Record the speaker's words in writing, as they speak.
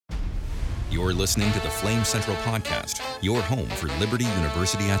You're listening to the Flame Central Podcast, your home for Liberty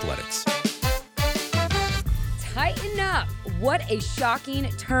University athletics. Tighten up. What a shocking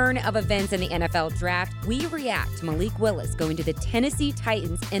turn of events in the NFL draft. We react to Malik Willis going to the Tennessee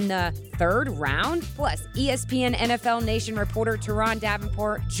Titans in the third round. Plus, ESPN NFL Nation reporter Teron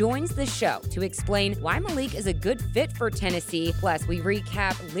Davenport joins the show to explain why Malik is a good fit for Tennessee. Plus, we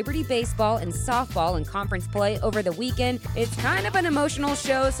recap Liberty baseball and softball and conference play over the weekend. It's kind of an emotional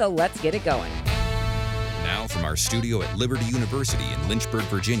show, so let's get it going. Now from our studio at Liberty University in Lynchburg,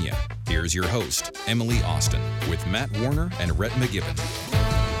 Virginia, here's your host, Emily Austin, with Matt Warner and Rhett McGibbon.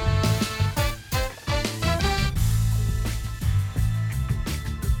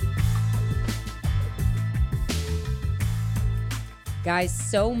 Guys,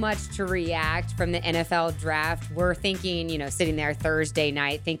 so much to react from the NFL draft. We're thinking, sitting there Thursday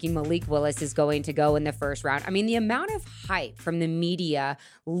night thinking Malik Willis is going to go in the first round. I mean, the amount of hype from the media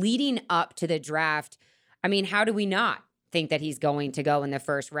leading up to the draft, how do we not think that he's going to go in the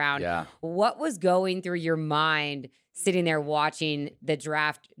first round? Yeah. What was going through your mind sitting there watching the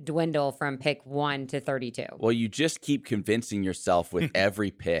draft dwindle from pick 1 to 32? Well, you just keep convincing yourself with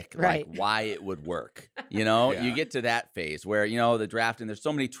every pick, Right. like why it would work. Yeah. You get to that phase where, the draft and there's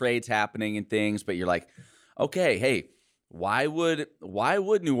so many trades happening and things, but you're like, okay, hey, why would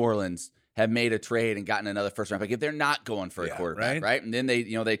New Orleans have made a trade and gotten another first round pick if they're not going for a quarterback, right? And then they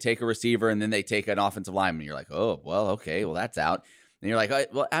take a receiver and then they take an offensive lineman. You're like, oh, well, okay, well, that's out. And you're like,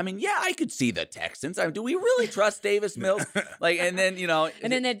 I could see the Texans. Do we really trust Davis Mills? And then,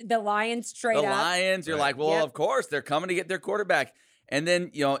 And then the Lions trade up. The Lions, you're like, well, Of course, they're coming to get their quarterback. And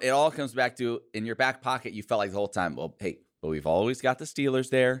then, it all comes back to, in your back pocket, you felt like the whole time, well, hey, but we've always got the Steelers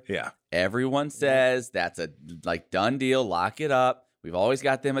there. Yeah. Everyone says that's a done deal. Lock it up. We've always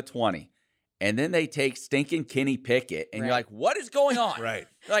got them at 20. And then they take stinking Kenny Pickett, and you're like, what is going on? Right.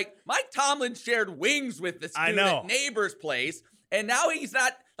 Like, Mike Tomlin shared wings with this dude at Neighbors Place, and now he's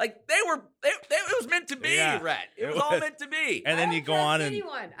not, it was meant to be, Rhett. It was all meant to be. And then you go on and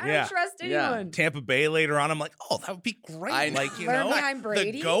I don't trust anyone. Tampa Bay later on, I'm like, oh, that would be great. I know. Learn behind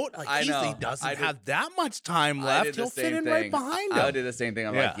Brady. The GOAT, I know. he doesn't have that much time left. He'll fit in right behind him. I did the same thing.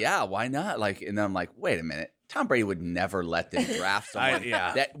 I'm like, why not? And then I'm like, wait a minute. Tom Brady would never let them draft someone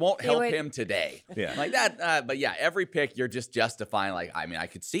that won't help him today. Yeah. Like that. But every pick you're just justifying. I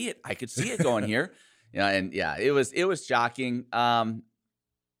could see it. I could see it going here. It was shocking.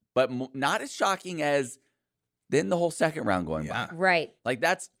 But not as shocking as then the whole second round going by. Right.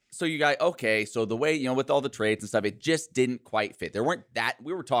 So you got, okay, so the way, with all the trades and stuff, it just didn't quite fit.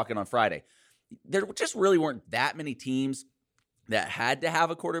 We were talking on Friday, there just really weren't that many teams that had to have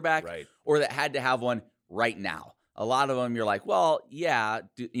a quarterback or that had to have one right now. A lot of them, you're like, well, yeah,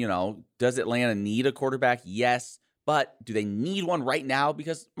 does Atlanta need a quarterback? Yes. But do they need one right now?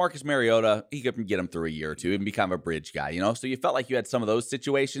 Because Marcus Mariota, he could get him through a year or two and become a bridge guy, So you felt like you had some of those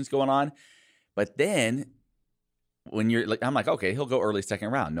situations going on. But then when I'm like, okay, he'll go early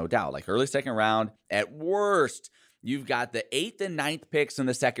second round, no doubt. Early second round, at worst, you've got the 8th and 9th picks in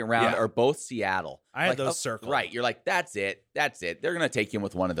the second round are both Seattle. I had those circled. Right. You're like, that's it. They're going to take him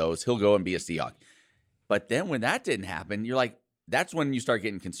with one of those. He'll go and be a Seahawk. But then when that didn't happen, you're like, that's when you start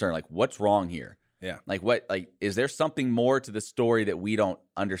getting concerned. Like, what's wrong here? Yeah. Is there something more to the story that we don't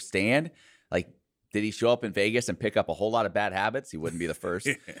understand? Did he show up in Vegas and pick up a whole lot of bad habits? He wouldn't be the first.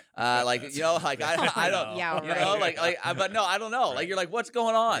 I don't. Yeah, right. But no, I don't know. You're like, what's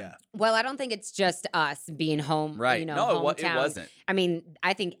going on? Yeah. Well, I don't think it's just us being home, Right. No, it hometown. wasn't.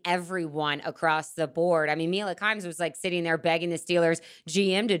 I think everyone across the board. Mila Kimes was sitting there begging the Steelers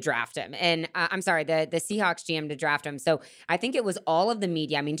GM to draft him. And I'm sorry, the Seahawks GM to draft him. So I think it was all of the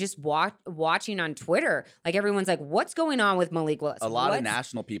media. Just watching on Twitter, everyone's like, what's going on with Malik Willis? A lot of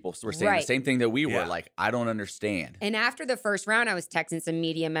national people were saying the same thing that we were. I don't understand. And after the first round, I was texting some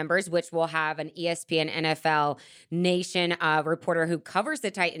media members, which we'll have an ESPN NFL Nation reporter who covers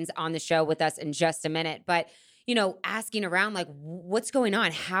the Titans on the show with us in just a minute. But, asking around, what's going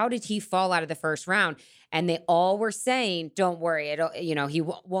on? How did he fall out of the first round? And they all were saying, don't worry, he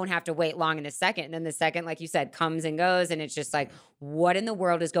won't have to wait long in the second. And then the second, like you said, comes and goes. And it's just what in the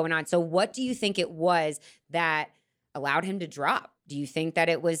world is going on? So what do you think it was that allowed him to drop? Do you think that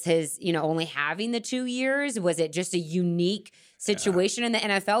it was his, only having the 2 years? Was it just a unique situation in the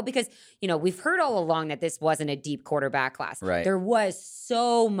NFL? Because, we've heard all along that this wasn't a deep quarterback class. Right. There was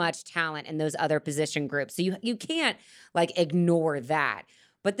so much talent in those other position groups. So you can't ignore that.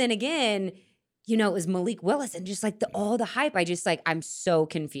 But then again, it was Malik Willis and just all the hype. I'm so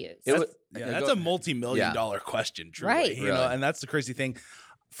confused. That's a multi-million-dollar question, truly. Right. And that's the crazy thing.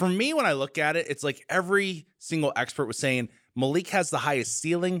 For me, when I look at it, it's every single expert was saying Malik has the highest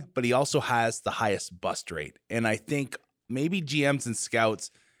ceiling, but he also has the highest bust rate. And I think maybe GMs and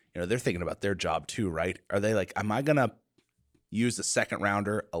scouts, they're thinking about their job too, right? Are they like, am I going to use a second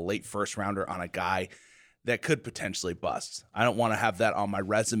rounder, a late first rounder on a guy that could potentially bust? I don't want to have that on my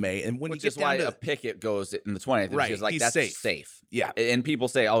resume. And when Which you is why a Pickett goes in the 20th, right, is like, he's that's safe. Yeah. And people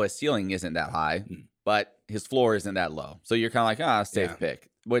say, oh, his ceiling isn't that high, but his floor isn't that low. So you're kind of like, safe pick.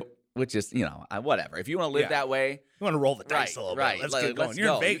 Which is, whatever. If you want to live that way. You want to roll the dice a little bit. Let's get going.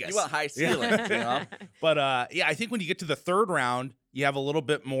 You're in Vegas. You want high ceilings, But, I think when you get to the third round, you have a little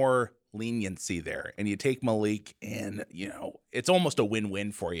bit more leniency there. And you take Malik and, it's almost a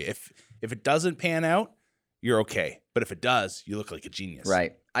win-win for you. If it doesn't pan out, you're okay. But if it does, you look like a genius.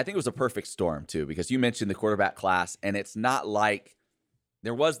 Right. I think it was a perfect storm, too, because you mentioned the quarterback class, and it's not like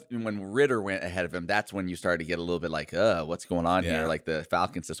there was when Ritter went ahead of him. That's when you started to get a little bit like, what's going on here? Like the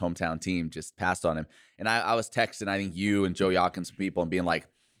Falcons, his hometown team, just passed on him. And I was texting, I think you and Joe Yakin, some people, and being like,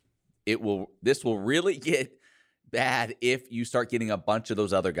 this will really get bad if you start getting a bunch of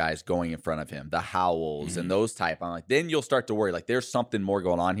those other guys going in front of him, the Howells and those type. I'm like, then you'll start to worry. Like, there's something more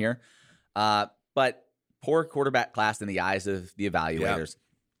going on here. But poor quarterback class in the eyes of the evaluators.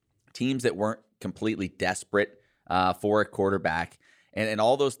 Teams that weren't completely desperate for a quarterback. And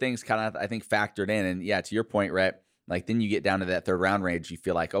all those things kind of, I think, factored in. And to your point, Rhett, like then you get down to that third round range, you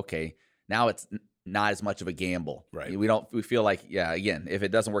feel like, okay, now it's not as much of a gamble. Right. We feel like, again, if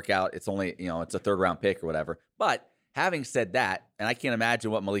it doesn't work out, it's only, it's a third round pick or whatever. But having said that, and I can't imagine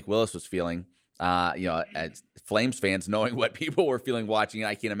what Malik Willis was feeling, as Flames fans, knowing what people were feeling watching,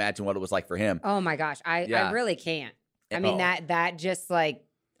 I can't imagine what it was like for him. Oh my gosh. I really can't. I mean, that just like,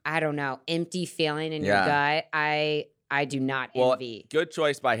 I don't know, empty feeling in your gut. I do not envy. Good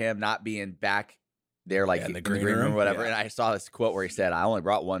choice by him not being back there like in the green room or whatever. And I saw this quote where he said, I only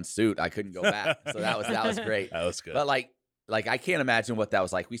brought one suit. I couldn't go back. So that was great. That was good. But like I can't imagine what that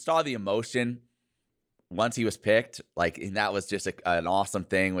was like. We saw the emotion once he was picked, and that was just an awesome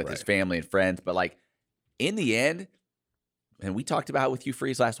thing with his family and friends. But like in the end, and we talked about it with Hugh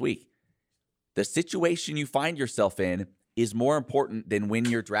Freeze last week, the situation you find yourself in is more important than when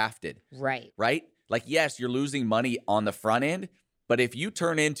you're drafted. Right. Right? Like, yes, you're losing money on the front end, but if you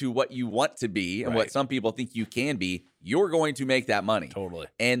turn into what you want to be and what some people think you can be, you're going to make that money. Totally.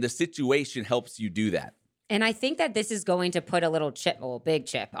 And the situation helps you do that. And I think that this is going to put a little big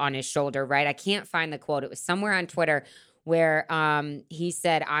chip on his shoulder, right? I can't find the quote. It was somewhere on Twitter where he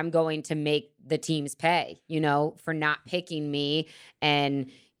said, I'm going to make the teams pay, for not picking me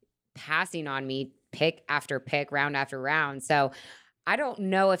and passing on me pick after pick, round after round. So I don't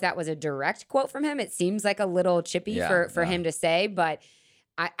know if that was a direct quote from him. It seems like a little chippy for him to say, but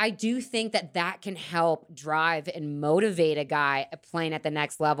I do think that can help drive and motivate a guy playing at the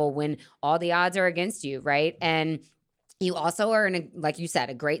next level when all the odds are against you, right? And you also are in like you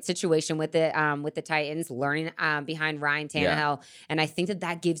said, a great situation with the Titans, learning behind Ryan Tannehill, and I think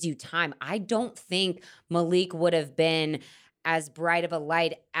that gives you time. I don't think Malik would have been as bright of a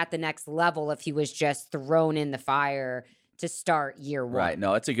light at the next level if he was just thrown in the fire to start year one. Right.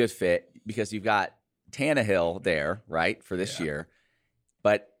 No, it's a good fit because you've got Tannehill there, right, for this year.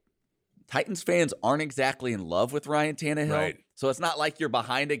 But Titans fans aren't exactly in love with Ryan Tannehill. Right. So it's not like you're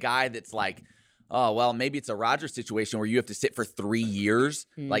behind a guy that's like, oh, well, maybe it's a Rodgers situation where you have to sit for 3 years.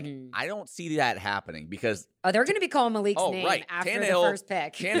 Like, I don't see that happening because they're going to be calling Malik's name after Tannehill, the first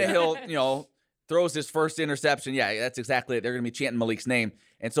pick. Tannehill, throws his first interception. Yeah, that's exactly it. They're going to be chanting Malik's name.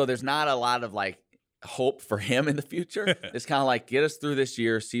 And so there's not a lot of like hope for him in the future. It's kind of like, get us through this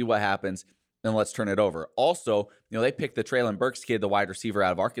year, see what happens, then let's turn it over. Also, they picked the Treylon Burks kid, the wide receiver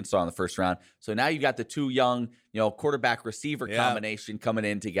out of Arkansas in the first round. So now you got the two young, quarterback receiver combination coming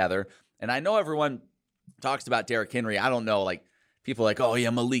in together. And I know everyone talks about Derrick Henry. I don't know, like people are like, oh yeah,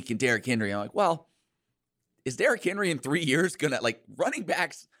 Malik and Derrick Henry. I'm like, well, is Derrick Henry in 3 years gonna like running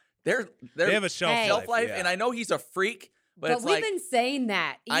backs? They have a shelf life, and I know he's a freak. But we've been saying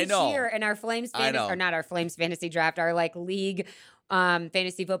that each year in our Flames fantasy, or not our Flames fantasy draft, our like league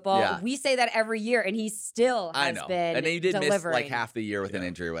fantasy football. Yeah. We say that every year, and he still has been and then you did delivering. Miss like half the year with an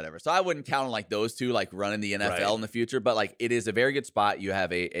injury or whatever. So I wouldn't count on like those two like running the NFL in the future. But like it is a very good spot. You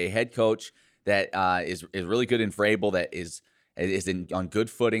have a head coach that is really good in Vrabel, that is on good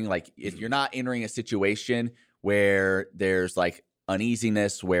footing. Like if you're not entering a situation where there's like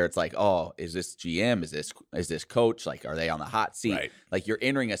uneasiness, where it's like, oh, is this GM? Is this coach? Like, are they on the hot seat? Right. Like you're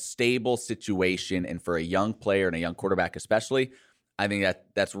entering a stable situation, and for a young player and a young quarterback especially, I think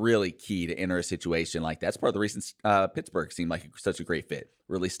that's really key to enter a situation like that. That's part of the reason Pittsburgh seemed like such a great fit.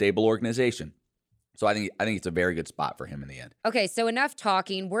 Really stable organization. So I think it's a very good spot for him in the end. Okay, so enough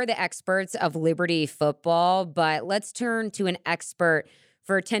talking. We're the experts of Liberty football, but let's turn to an expert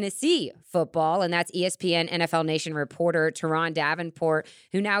for Tennessee football, and that's ESPN NFL Nation reporter Teron Davenport,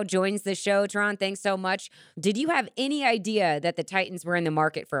 who now joins the show. Teron, thanks so much. Did you have any idea that the Titans were in the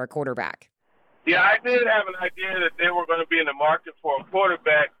market for a quarterback? Yeah, I did have an idea that they were going to be in the market for a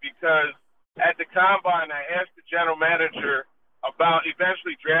quarterback because at the Combine, I asked the general manager about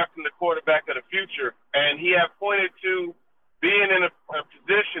eventually drafting the quarterback of the future, and he had pointed to being in a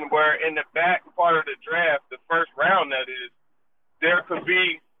position where in the back part of the draft, the first round that is, there could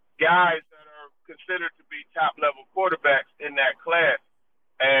be guys that are considered to be top-level quarterbacks in that class.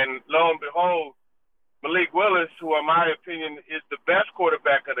 And lo and behold, Malik Willis, who in my opinion is the best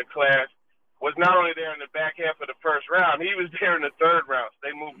quarterback of the class, was not only there in the back half of the first round, he was there in the third round. So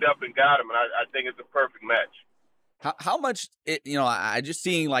they moved up and got him, and I think it's a perfect match. How much, I just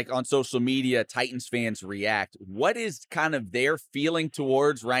seeing like on social media, Titans fans react. What is kind of their feeling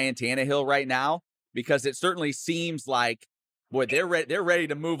towards Ryan Tannehill right now? Because it certainly seems like, boy, they're ready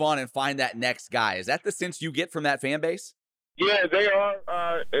to move on and find that next guy. Is that the sense you get from that fan base? Yeah, they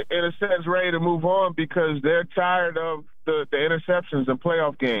are, in a sense, ready to move on because they're tired of the interceptions in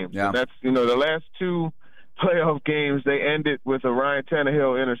playoff games. Yeah. And that's, the last two playoff games, they ended with a Ryan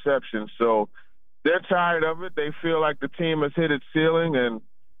Tannehill interception. So they're tired of it. They feel like the team has hit its ceiling, and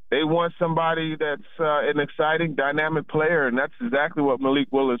they want somebody that's an exciting, dynamic player, and that's exactly what Malik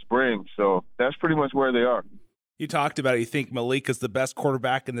Willis brings. So that's pretty much where they are. You talked about it. You think Malik is the best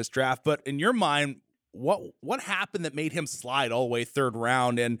quarterback in this draft, but in your mind, what happened that made him slide all the way third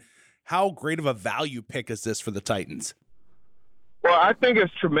round, and how great of a value pick is this for the Titans? Well, I think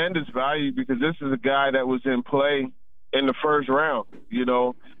it's tremendous value because this is a guy that was in play in the first round,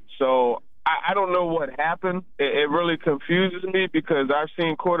 So I don't know what happened. It really confuses me because I've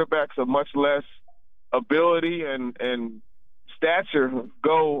seen quarterbacks of much less ability and stature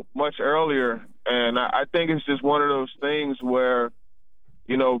go much earlier. And I think it's just one of those things where,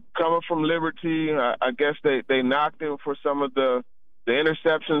 coming from Liberty, I guess they knocked him for some of the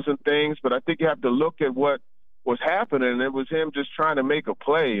interceptions and things, but I think you have to look at what was happening. It was him just trying to make a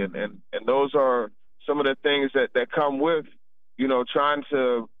play. And those are some of the things that come with, trying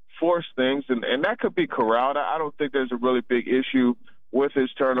to force things. And that could be corralled. I don't think there's a really big issue with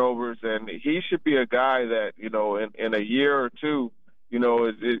his turnovers. And he should be a guy that, in a year or two,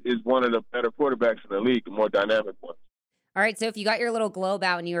 is one of the better quarterbacks in the league, the more dynamic ones. All right, so if you got your little globe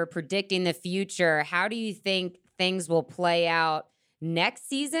out and you were predicting the future, how do you think things will play out next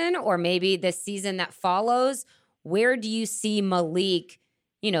season or maybe the season that follows? Where do you see Malik,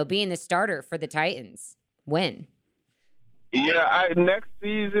 being the starter for the Titans? When? Yeah, next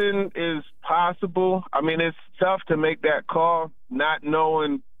season is possible. I mean, it's tough to make that call, not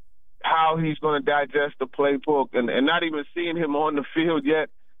knowing how he's going to digest the playbook and not even seeing him on the field yet.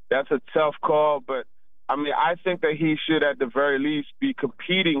 That's a tough call, but I mean, I think that he should at the very least be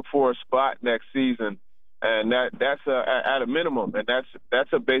competing for a spot next season, and that's at a minimum, and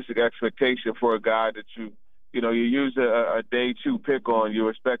that's a basic expectation for a guy that you use a day two pick on. You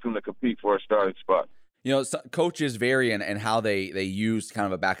expect him to compete for a starting spot. Coaches vary in how they use kind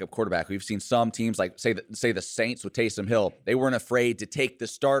of a backup quarterback. We've seen some teams like say the Saints with Taysom Hill. They weren't afraid to take the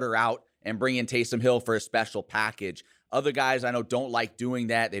starter out and bring in Taysom Hill for a special package. Other guys I know don't like doing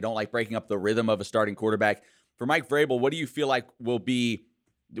that. They don't like breaking up the rhythm of a starting quarterback. For Mike Vrabel, what do you feel like would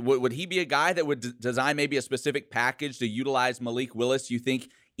he be a guy that would design maybe a specific package to utilize Malik Willis, you think,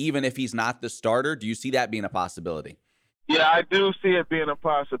 even if he's not the starter? Do you see that being a possibility? Yeah, I do see it being a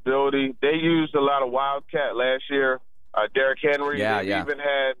possibility. They used a lot of Wildcat last year. Derrick Henry. They've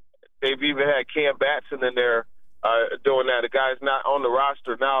even had Cam Batson in there doing that. The guy's not on the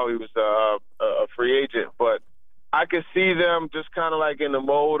roster now. He was a free agent. But I could see them just kind of like in the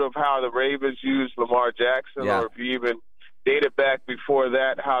mode of how the Ravens used Lamar Jackson, or if you even dated back before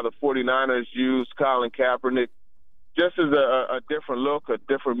that, how the 49ers used Colin Kaepernick, just as a different look, a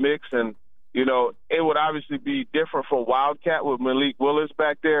different mix. And, it would obviously be different from Wildcat with Malik Willis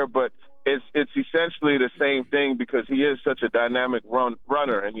back there, but it's essentially the same thing because he is such a dynamic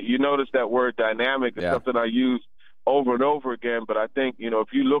runner. And you notice that word dynamic is something I use over and over again. But I think, if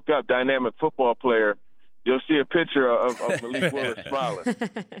you look up dynamic football player, you'll see a picture of Malik Willis smiling.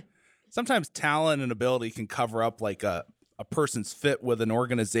 Sometimes talent and ability can cover up like a person's fit with an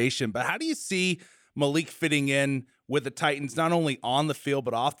organization. But how do you see Malik fitting in with the Titans, not only on the field,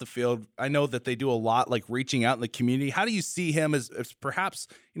 but off the field? I know that they do a lot like reaching out in the community. How do you see him as perhaps,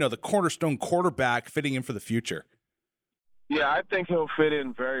 the cornerstone quarterback fitting in for the future? Yeah, I think he'll fit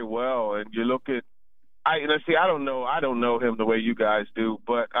in very well. And you look at, I don't know him the way you guys do,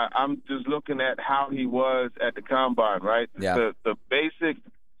 but I'm just looking at how he was at the combine, right? Yeah. The basic,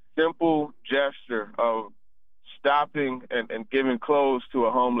 simple gesture of stopping and giving clothes to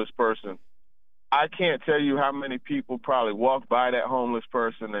a homeless person. I can't tell you how many people probably walked by that homeless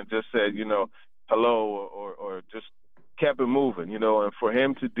person and just said, hello, or just kept it moving, and for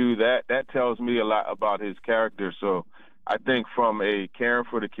him to do that, that tells me a lot about his character. So I think from a caring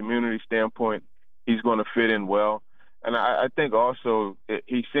for the community standpoint, he's going to fit in well. And I think also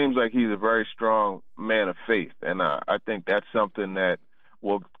he seems like he's a very strong man of faith. And I think that's something that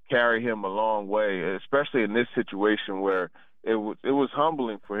will carry him a long way, especially in this situation where it was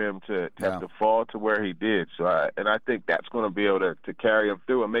humbling for him to have to fall to where he did. So I think that's going to be able to carry him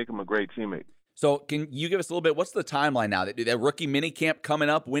through and make him a great teammate. So can you give us a little bit, what's the timeline now? That rookie minicamp coming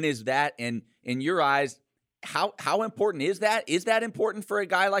up, when is that? And in your eyes, how important is that? Is that important for a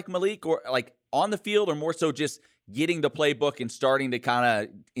guy like Malik, or like on the field, or more so just getting the playbook and starting to kind of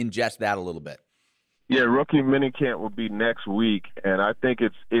ingest that a little bit? Yeah, rookie minicamp will be next week, and I think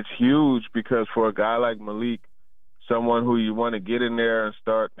it's huge because for a guy like Malik, someone who you want to get in there and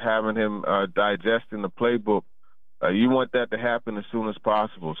start having him digesting the playbook, you want that to happen as soon as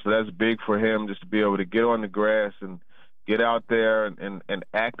possible. So that's big for him, just to be able to get on the grass and get out there and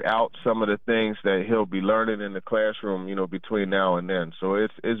act out some of the things that he'll be learning in the classroom, between now and then. So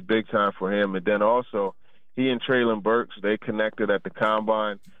it's big time for him. And then also, he and Treylon Burks, they connected at the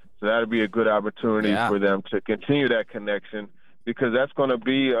combine. So that'll be a good opportunity for them to continue that connection, because that's going to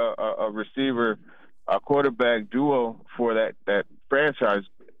be a quarterback duo for that franchise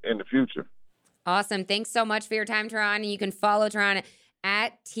in the future. Awesome. Thanks so much for your time, Teron. You can follow Teron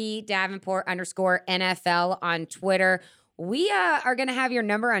at @TDavenport_NFL on Twitter. We are going to have your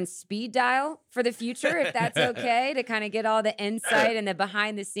number on speed dial for the future, if that's okay, to kind of get all the insight and the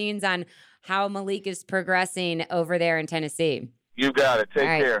behind the scenes on how Malik is progressing over there in Tennessee. You got it. Take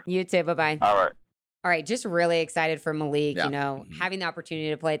care. You too. Bye-bye. All right. All right, just really excited for Malik, having the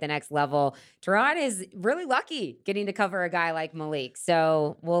opportunity to play at the next level. Teron is really lucky getting to cover a guy like Malik.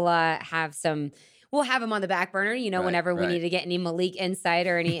 So we'll have him on the back burner, whenever we need to get any Malik insight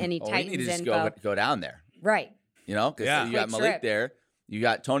or any Titans we need to just info. go down there. Right. Because you got Malik there. You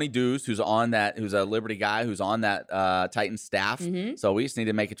got Tony Dews, who's a Liberty guy, who's on that Titans staff. Mm-hmm. So we just need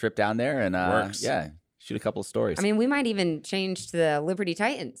to make a trip down there and shoot a couple of stories. I mean, we might even change to the Liberty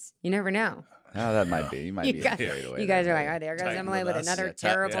Titans. You never know. Oh, that might be. You might be carried away. You guys are like, there goes Emily with another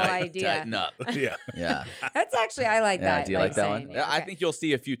terrible idea. Tighten up. Yeah. That's actually, I like that. Do you like that one? Yeah, okay. I think you'll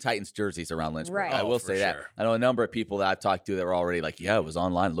see a few Titans jerseys around Lynchburg. Right. I will say that. I know a number of people that I've talked to that were already like, I was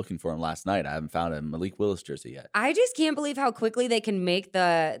online looking for him last night. I haven't found a Malik Willis jersey yet. I just can't believe how quickly they can make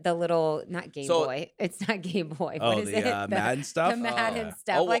the little, not Game Boy. It's not Game Boy. What is it? Madden stuff? The Madden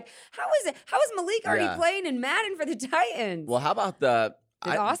stuff. Like, how is Malik already playing in Madden for the Titans? Well, how about the...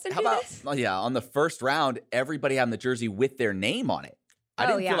 Did Austin do this? On the first round, everybody had the jersey with their name on it. I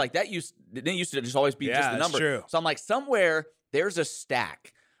didn't feel like that didn't used to just always be just the number. True. So I'm like, somewhere there's a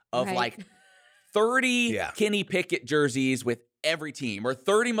stack of like 30 Kenny Pickett jerseys with every team, or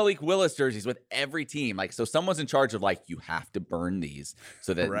 30 Malik Willis jerseys with every team. Like, so someone's in charge of like, you have to burn these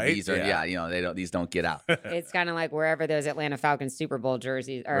so that these are these don't get out. It's kind of like wherever those Atlanta Falcons Super Bowl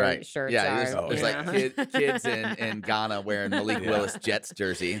jerseys or shirts are. There's like kids in Ghana wearing Malik Willis Jets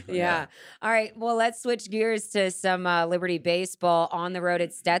jersey. Yeah. All right. Well, let's switch gears to some Liberty baseball on the road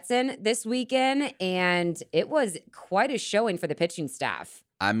at Stetson this weekend, and it was quite a showing for the pitching staff.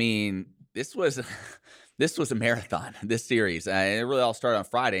 I mean, this was a marathon, this series. And it really all started on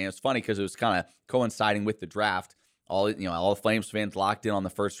Friday. And it's funny because it was kind of coinciding with the draft. All the Flames fans locked in on the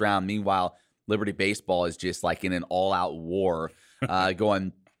first round. Meanwhile, Liberty baseball is just like in an all-out war,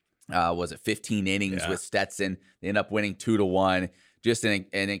 going, 15 innings with Stetson. They end up winning 2-1. Just an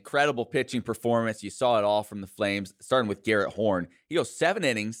incredible pitching performance. You saw it all from the Flames, starting with Garrett Horn. He goes 7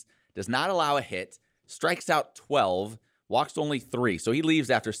 innings, does not allow a hit, strikes out 12, walks only 3. So he leaves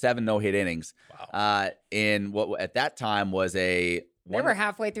after 7 no-hit innings. Wow. In what at that time was they were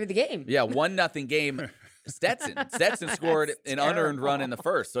halfway through the game. Yeah, 1-0 game. Stetson scored an unearned run in the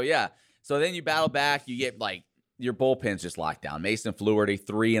first. So so then you battle back. You get like your bullpen's just locked down. Mason Fluharty,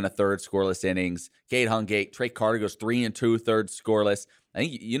 3 1/3 scoreless innings. Cade Hungate, Trey Carter goes 3 2/3 scoreless. I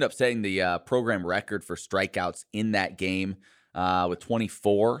think you end up setting the program record for strikeouts in that game with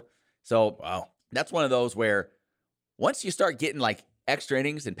 24. So that's one of those where once you start getting like extra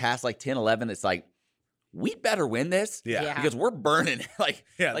innings and past like 10, 11, it's like, we better win this because we're burning.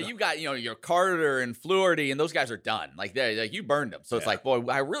 You've got, your Carter and Fluharty and those guys are done. Like you burned them. So it's like, boy,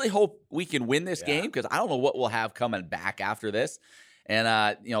 I really hope we can win this game because I don't know what we'll have coming back after this.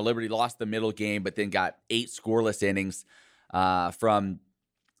 And, Liberty lost the middle game, but then got 8 scoreless innings from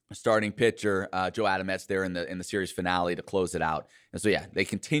starting pitcher Joe Adametz there in the series finale to close it out. And so, yeah, they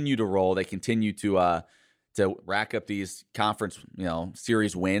continue to roll. They continue to rack up these conference,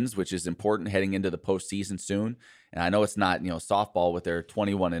 series wins, which is important heading into the postseason soon. And I know it's not, softball with their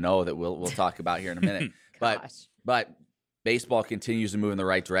 21-0 that we'll talk about here in a minute. But baseball continues to move in the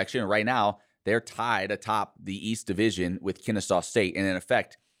right direction. And right now, they're tied atop the East Division with Kennesaw State, and in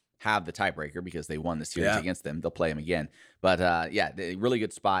effect have the tiebreaker because they won the series against them. They'll play them again. But, really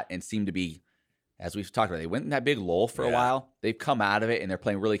good spot and seem to be, as we've talked about, they went in that big lull for a while. They've come out of it, and they're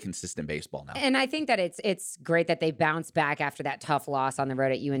playing really consistent baseball now. And I think that it's great that they bounced back after that tough loss on the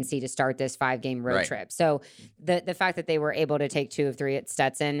road at UNC to start this 5-game road trip. So the fact that they were able to take 2 of 3 at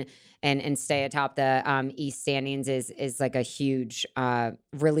Stetson and stay atop the East standings is like a huge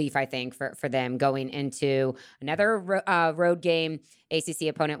relief, I think, for them going into another road game. ACC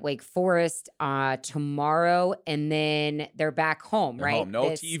opponent Wake Forest tomorrow, and then they're back home, They're right? Home.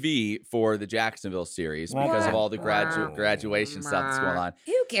 No TV for the Jacksonville series because of all the graduation stuff that's going on.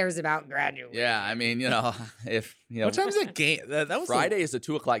 Who cares about graduation? Yeah, I mean, if what time's that game? That was Friday is a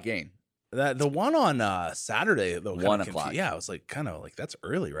 2:00 game. The one on Saturday though, 1:00. Yeah, it was like kind of like that's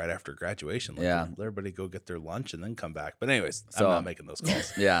early, right after graduation. Like, let everybody go get their lunch and then come back. But anyways, I'm not making those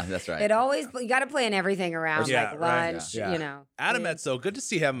calls. Yeah, that's right. You got to plan everything around lunch. Adametz, though, good to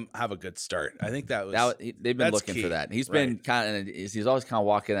see him have a good start. I think they've been looking for that. He's been he's always kind of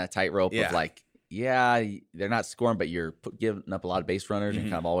walking that tightrope of like, they're not scoring, but you're giving up a lot of base runners and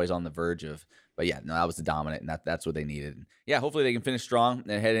kind of always on the verge of. But that was the dominant, and that's what they needed. And hopefully they can finish strong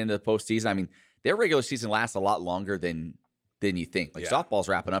and head into the postseason. I mean, their regular season lasts a lot longer than you think. Like softball's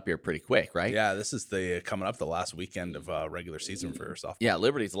wrapping up here pretty quick, right? Yeah, this is coming up the last weekend of regular season for softball. Yeah,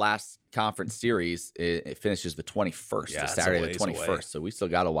 Liberty's last conference series it finishes the 21st, Saturday the 21st. Away. So we still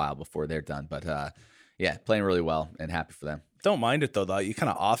got a while before they're done. But playing really well and happy for them. Don't mind it, though. You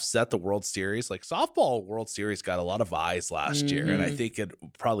kind of offset the World Series. Like, softball World Series got a lot of eyes last year, and I think it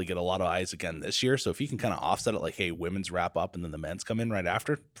probably get a lot of eyes again this year. So if you can kind of offset it, like, hey, women's wrap up and then the men's come in right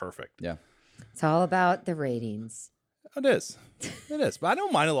after, perfect. Yeah. It's all about the ratings. It is. But I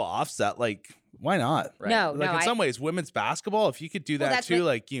don't mind a little offset. Like, why not? Right? No, in some ways, women's basketball, if you could do that too,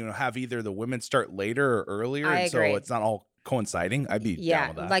 have either the women start later or earlier, and so it's not all coinciding, I'd be down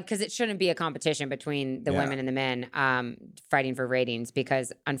with that. Like, because it shouldn't be a competition between the women and the men fighting for ratings,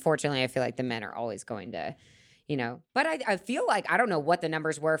 because unfortunately I feel like the men are always going to, but I feel like, I don't know what the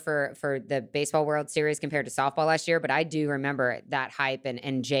numbers were for the Baseball World Series compared to softball last year, but I do remember that hype and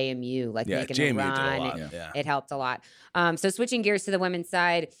JMU making JMU a run. did a lot. It helped a lot. So switching gears to the women's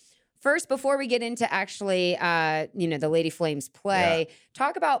side. First, before we get into actually, the Lady Flames play,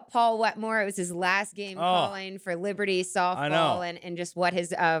 talk about Paul Wetmore. It was his last game calling for Liberty softball, and just what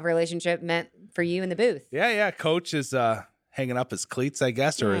his relationship meant for you in the booth. Yeah. Coach is hanging up his cleats, I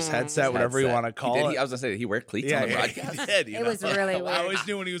guess, or his headset, whatever you want to call it. I was going to say, did he wear cleats on the broadcast? He did. It was really weird. I always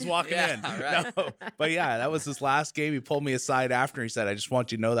knew when he was walking in. Right. No, but that was his last game. He pulled me aside after. He said, I just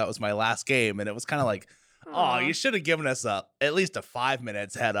want you to know that was my last game. And it was kind of like, you should have given us at least a 5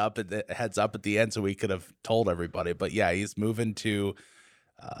 minutes heads up at the end so we could have told everybody. But he's moving to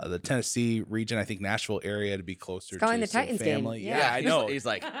the Tennessee region, I think Nashville area, to be closer to the Titans family. Game. Yeah, I know. He's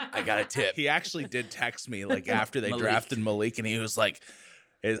like, I got a tip. He actually did text me after they drafted Malik, and he was like,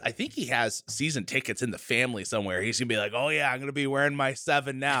 I think he has season tickets in the family somewhere. He's gonna be like, oh yeah, I'm gonna be wearing my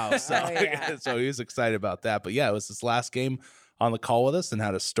 7 now. So so he was excited about that. But it was his last game on the call with us, and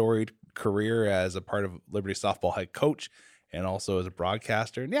had a storied career as a part of Liberty softball head coach and also as a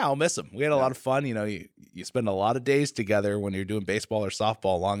broadcaster. And I'll miss him. We had a lot of fun. You spend a lot of days together when you're doing baseball or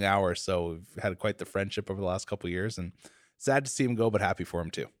softball, long hours. So we've had quite the friendship over the last couple of years, and sad to see him go, but happy for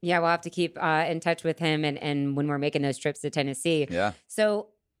him too. Yeah, we'll have to keep in touch with him and when we're making those trips to Tennessee. Yeah. So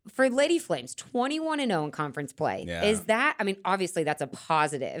for Lady Flames, 21-0 in conference play. Yeah. Is that, obviously that's a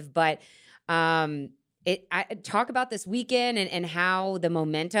positive, but I talk about this weekend and how the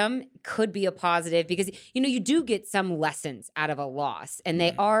momentum could be a positive, because you do get some lessons out of a loss, and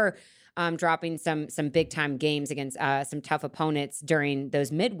they are dropping some big time games against some tough opponents during those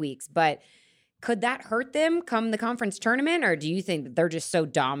midweeks. But could that hurt them come the conference tournament, or do you think that they're just so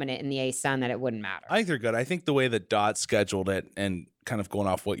dominant in the A-Sun that it wouldn't matter? I think they're good. I think the way that Dot scheduled it, and kind of going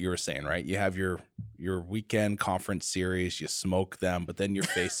off what you were saying, right? You have your weekend conference series, you smoke them, but then you're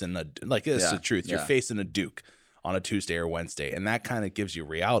facing it's the truth. You're facing a Duke on a Tuesday or Wednesday, and that kind of gives you a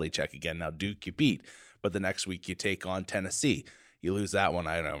reality check again. Now Duke you beat, but the next week you take on Tennessee. You lose that one.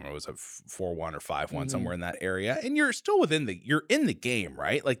 I don't know. It was a 4-1 or 5-1 somewhere in that area, and you're still in the game,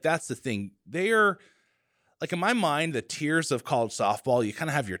 right? Like that's the thing. They're like in my mind, the tiers of college softball, you kind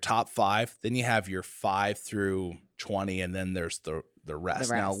of have your top 5, then you have your 5 through 20, and then there's the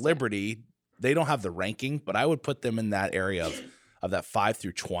rest. Now, Liberty, they don't have the ranking, but I would put them in that area of that 5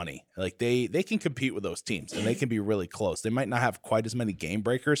 through 20. Like they can compete with those teams, and they can be really close. They might not have quite as many game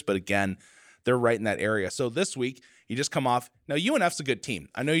breakers, but again, they're right in that area. So this week, you just come off. Now, UNF's a good team.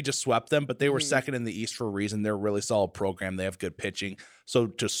 I know you just swept them, but they were second in the East for a reason. They're a really solid program. They have good pitching. So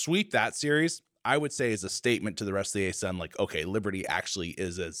to sweep that series, I would say is a statement to the rest of the ASUN, like, okay, Liberty actually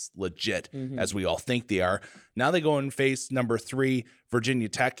is as legit as we all think they are. Now they go and face number 3, Virginia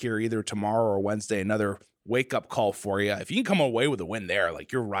Tech here either tomorrow or Wednesday. Another wake-up call for you. If you can come away with a win there,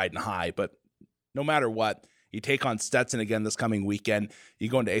 like you're riding high. But no matter what, you take on Stetson again this coming weekend. You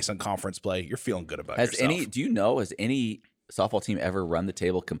go into ASUN conference play. You're feeling good about yourself. Do you know, has any softball team ever run the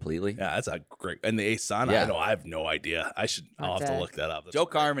table completely? Yeah, that's a great. And the ASUN, I have no idea. I'll have to look that up. That's Joe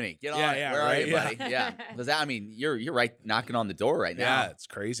Carmody, get on it. Yeah, Where right, are you, buddy? Yeah. Because I mean, you're right knocking on the door right now. Yeah, it's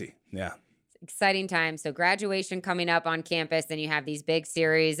crazy. Yeah. Exciting time. So graduation coming up on campus. Then you have these big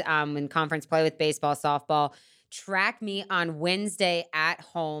series in conference play with baseball, softball. Track meet on Wednesday at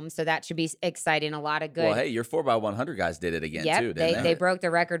home. So that should be exciting. A lot of good. Well, hey, your 4x100 guys did it again too, didn't they broke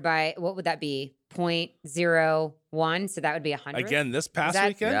the record by, what would that be? 0.01. So that would be 100. Again, this past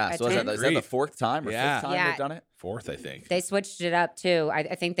weekend? Yeah. So is that the 4th time or 5th time they've done it? 4th, I think. They switched it up too.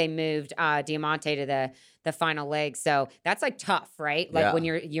 I think they moved Diamante to the final leg. So that's like tough, right? Like when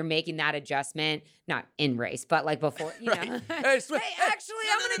you're making that adjustment, not in race, but like before, you know. Hey, actually,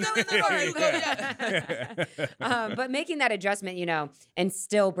 I'm going to go in the but making that adjustment, you know, and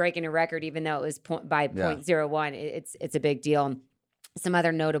still breaking a record, even though it was by 0.01, it's a big deal. Some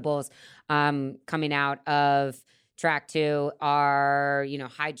other notables coming out of track 2 are, you know,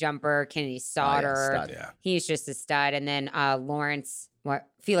 high jumper Kennedy Sauter. He's just a stud. And then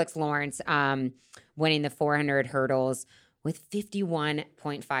Felix Lawrence winning the 400 hurdles with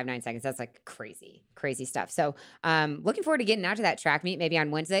 51.59 seconds. That's like crazy stuff. So looking forward to getting out to that track meet maybe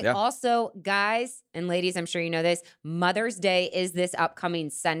on Wednesday. Yeah. Also, guys and ladies, I'm sure you know this, Mother's Day is this upcoming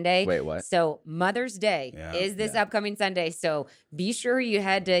Sunday. Wait, what? So Mother's Day is this upcoming Sunday. So be sure you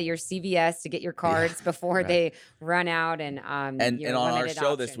head to your CVS to get your cards before they run out. And on our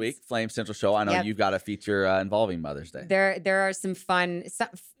show this week, Flame Central Show, I know you've got a feature involving Mother's Day. There are some fun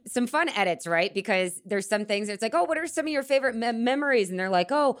edits, right? Because there's some things it's like, oh, what are some of your favorite memories? And they're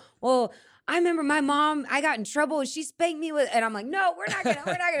like, oh, well, I remember my mom, I got in trouble and she spanked me with, and I'm like, no, we're not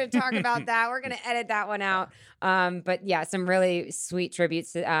gonna talk about that. We're gonna edit that one out. But yeah, some really sweet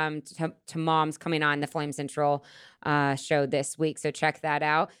tributes to moms coming on the Flame Central show this week. So check that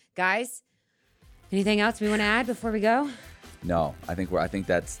out, guys. Anything else we want to add before we go? No, I think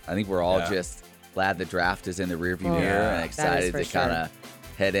we're all just glad the draft is in the rearview mirror and excited to kind of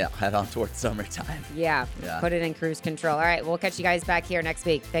head on towards summertime. Yeah, put it in cruise control. All right, we'll catch you guys back here next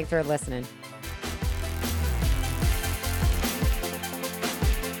week. Thanks for listening.